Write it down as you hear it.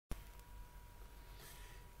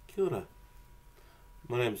Kia ora.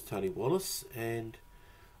 My name is Tony Wallace and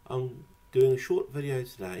I'm doing a short video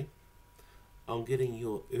today on getting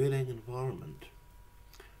your Erlang environment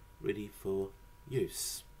ready for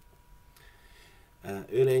use.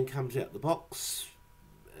 Erlang comes out the box,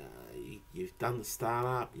 you've done the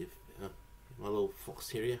startup, my little fox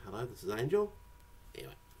terrier, hello, this is Angel.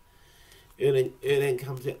 Anyway, Erlang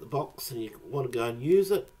comes out the box and you want to go and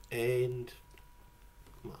use it, and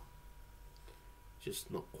well,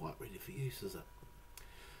 just not quite ready for use, is it?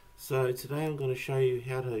 So today I'm going to show you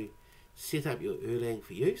how to set up your Erlang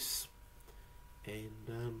for use,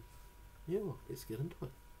 and yeah, well, let's get into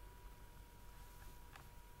it.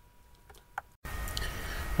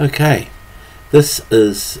 Okay, this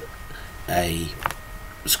is a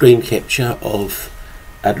screen capture of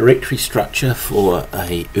a directory structure for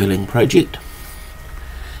a Erlang project.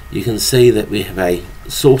 You can see that we have a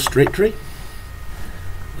source directory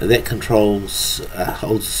that controls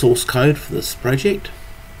holds the source code for this project,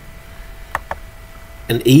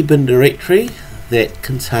 an ebin directory that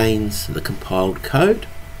contains the compiled code,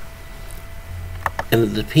 and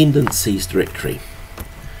the dependencies directory.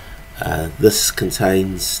 This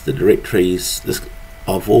contains the directories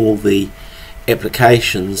of all the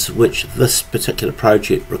applications which this particular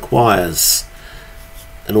project requires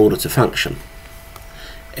in order to function,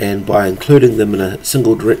 and by including them in a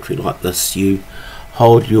single directory like this, you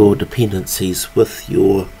hold your dependencies with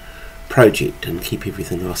your project and keep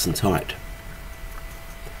everything nice and tight.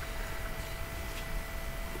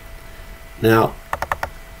 Now,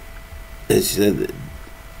 as you know, the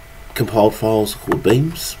compiled files are called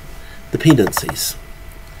beams. Dependencies.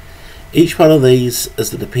 Each one of these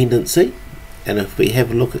is a dependency, and if we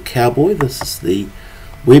have a look at Cowboy, this is the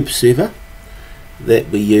web server that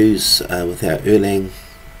we use with our Erlang,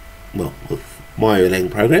 well, with my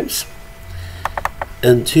Erlang programs.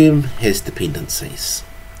 In term has dependencies.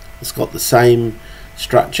 It's got the same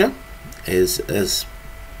structure as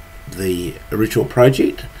the original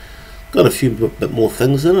project. Got a few bit more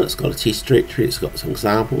things in it. It's got a test directory, it's got some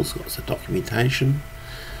examples, it's got some documentation,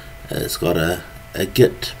 it's got a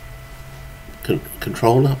Git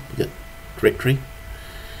controller, Git directory,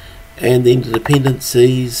 and then the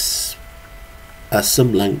dependencies are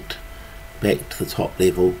symlinked back to the top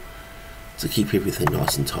level to keep everything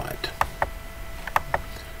nice and tight.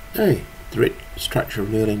 Okay, direct structure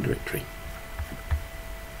of an Erlang directory.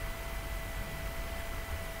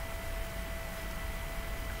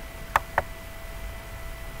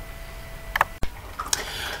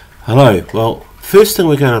 Hello, well, first thing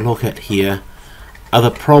we're going to look at here are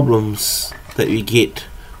the problems that you get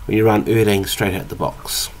when you run Erlang straight out the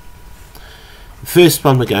box. The first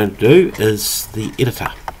one we're going to do is the editor.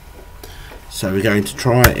 So we're going to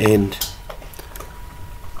try and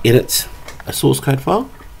edit a source code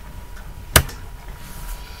file.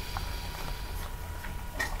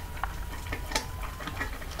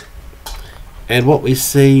 And what we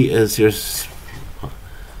see is there's,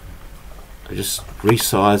 I just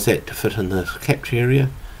resize that to fit in the capture area,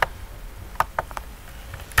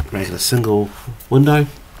 make it a single window,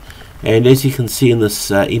 and as you can see in this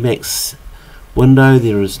Emacs window,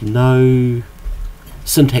 there is no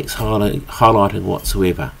syntax highlighting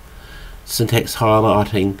whatsoever. Syntax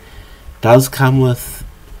highlighting does come with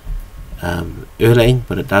Erlang,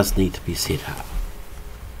 but it does need to be set up.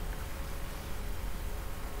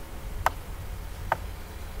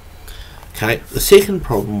 Okay, the second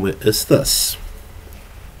problem is this.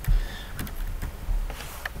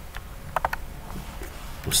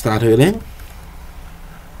 We'll start Erlang,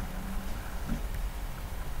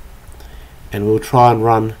 and we'll try and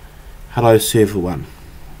run hello server 1.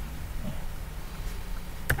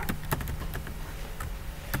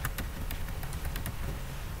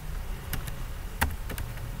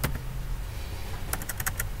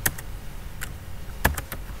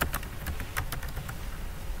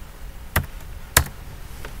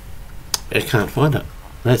 I can't find it.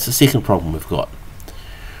 That's the second problem we've got.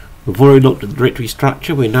 We've already looked at the directory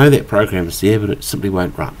structure, we know that program is there, but it simply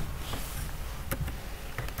won't run.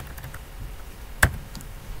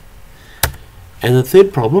 And the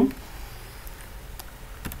third problem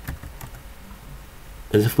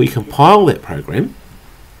is if we compile that program,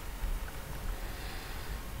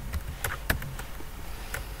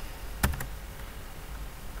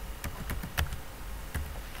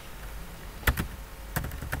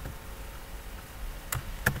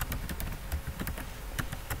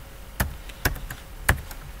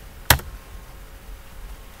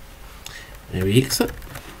 now we exit.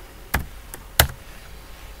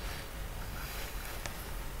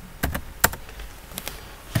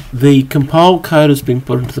 The compiled code has been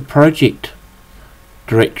put into the project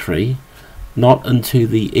directory, not into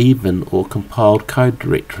the even or compiled code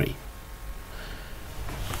directory.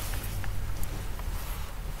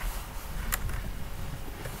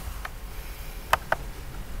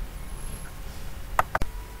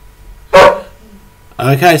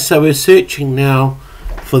 Okay, so we're searching now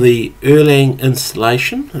for the Erlang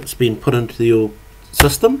installation that's been put into your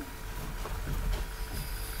system.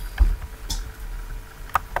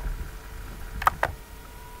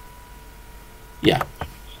 Yeah.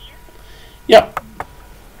 Yep.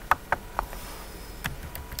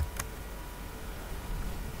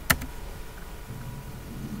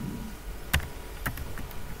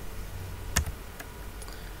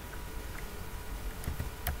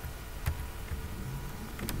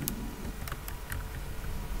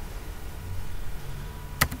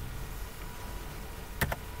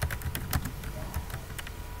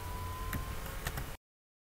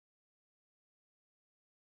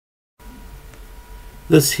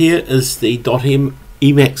 This here is the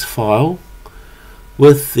 .emacs file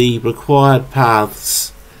with the required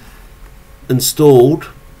paths installed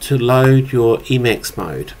to load your Emacs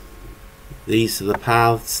mode. These are the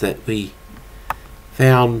paths that we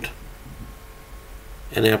found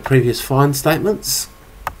in our previous find statements,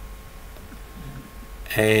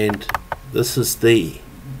 and these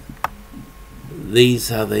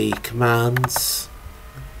are the commands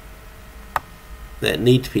that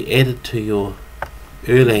need to be added to your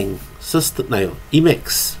Erlang system, no,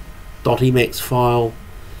 emacs file,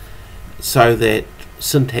 so that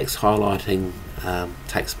syntax highlighting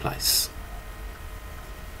takes place.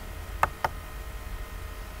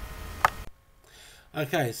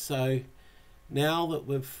 Okay, so now that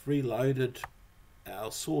we've reloaded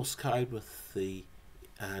our source code with the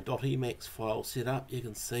 .emacs file set up, you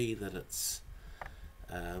can see that it's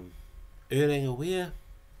Erlang aware,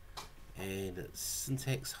 and it's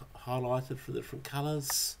syntax highlighted for different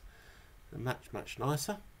colours. Much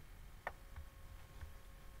nicer.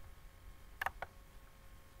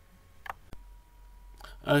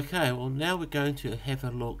 Okay, well now we're going to have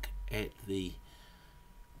a look at the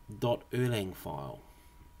 .erlang file.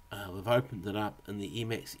 We've opened it up in the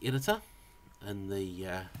Emacs editor in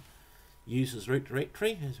the users root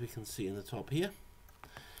directory, as we can see in the top here,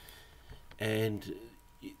 and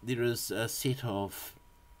there is a set of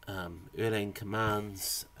Erlang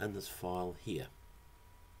commands in this file here.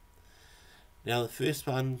 Now the first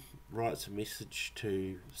one writes a message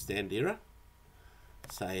to stand error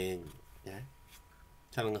saying,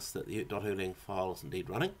 telling us that the .erlang file is indeed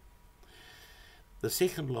running. The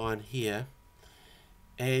second line here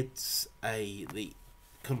adds the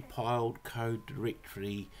compiled code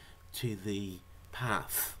directory to the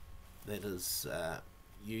path that is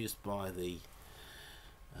used by the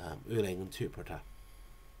Erlang interpreter.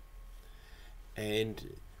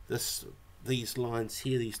 And these lines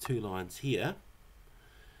here, these two lines here,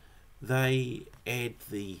 they add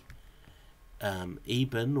the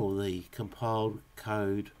ebin, or the compiled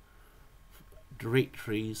code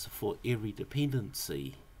directories for every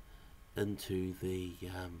dependency into the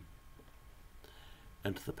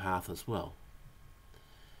path as well.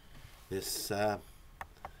 This, as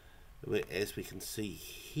we can see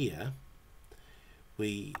here,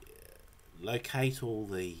 we locate all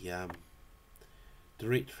the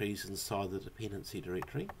directories inside the dependency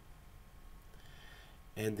directory,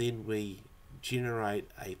 and then we generate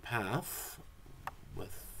a path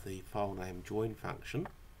with the file name join function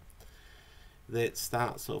that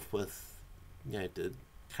starts off with the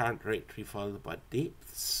current directory followed by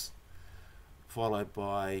depths, followed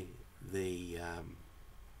by the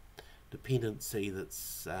dependency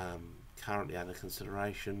that's currently under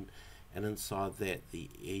consideration, and inside that the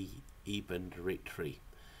ebin directory.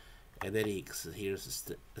 And that X here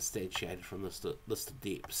is instantiated from this list of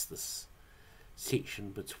depths, this section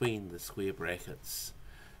between the square brackets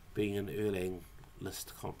being an Erlang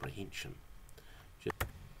list comprehension.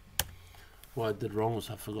 What I did wrong was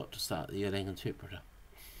I forgot to start the Erlang interpreter.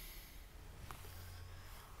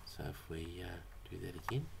 So if we do that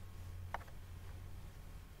again.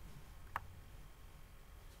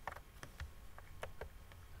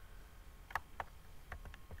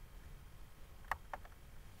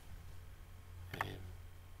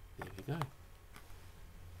 There we go.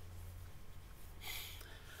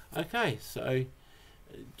 Okay, so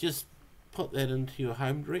just put that into your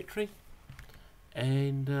home directory,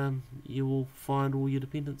 and you will find all your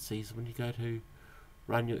dependencies when you go to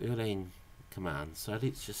run your Erlang command. So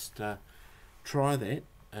let's just try that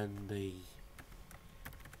in the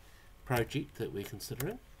project that we're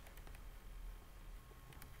considering.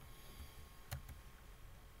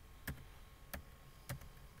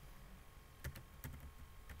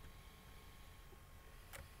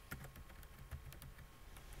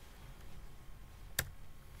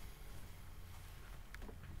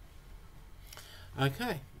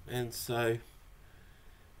 Okay, and so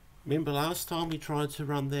remember last time we tried to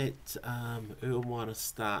run that Erlang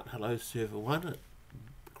start hello server 1, it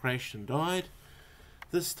crashed and died.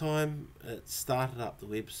 This time it started up the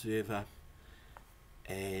web server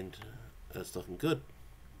and it's looking good.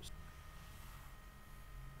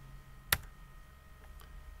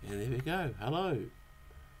 And there we go, hello,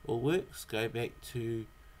 all works. Go back to,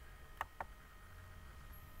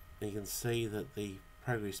 you can see that the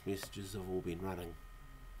progress messages have all been running.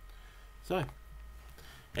 So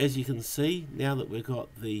as you can see, now that we've got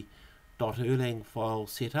the .erlang file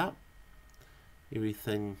set up,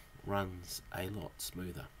 everything runs a lot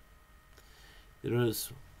smoother. There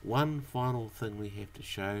is one final thing we have to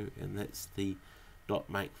show, and that's the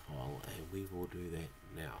 .makefile, and we will do that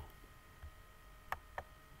now.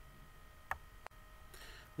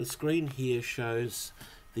 The screen here shows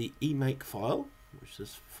the emakefile, which is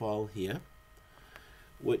this file here,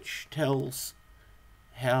 which tells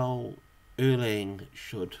how Erlang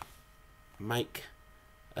should make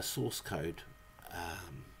a source code,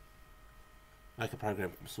 make a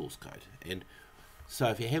program from source code. And so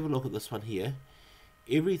if you have a look at this one here,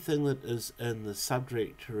 everything that is in the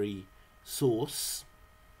subdirectory source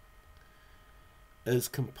is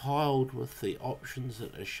compiled with the options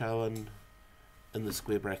that are shown in the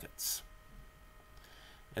square brackets,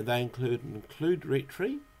 and they include an include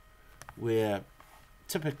directory where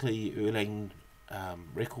typically Erlang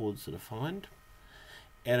records are defined,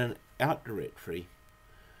 and an out directory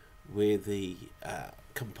where the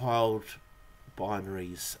compiled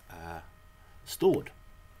binaries are stored.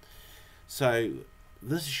 So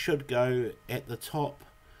this should go at the top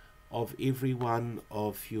of every one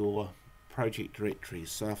of your project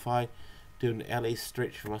directories. So if I do an ls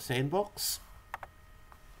stretch for my sandbox,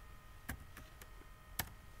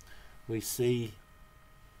 we see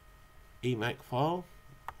emakefile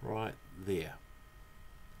right there.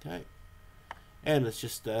 Okay, and it's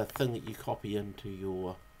just a thing that you copy into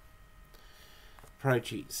your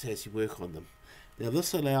projects as you work on them. Now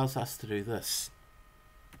this allows us to do this.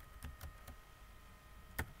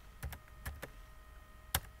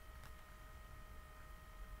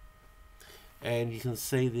 And you can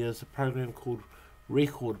see there's a program called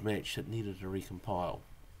record match that needed to recompile.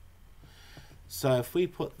 So if we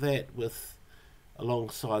put that with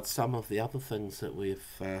alongside some of the other things that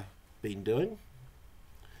we've been doing,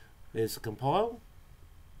 there's a compile,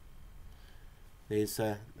 there's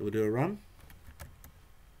we'll do a run,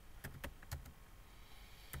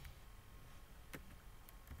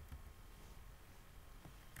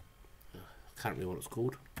 I can't remember what it's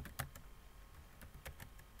called.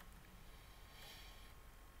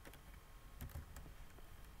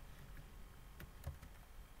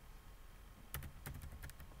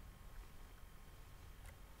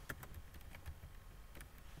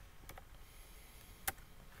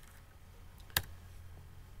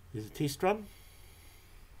 There's a test run.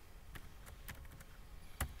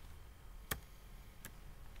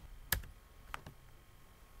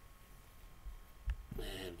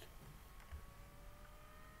 And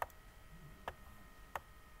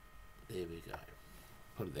there we go.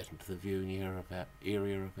 Put that into the viewing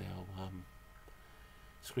area of our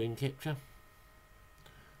screen capture.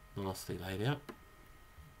 Nicely laid out.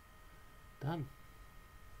 Done.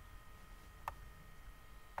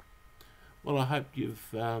 Well, I hope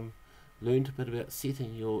you've learned a bit about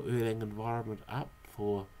setting your Erlang environment up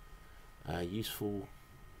for useful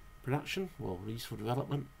production, well, useful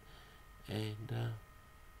development, and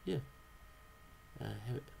yeah,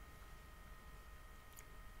 have it.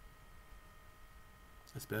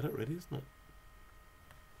 That's about it, really, isn't it?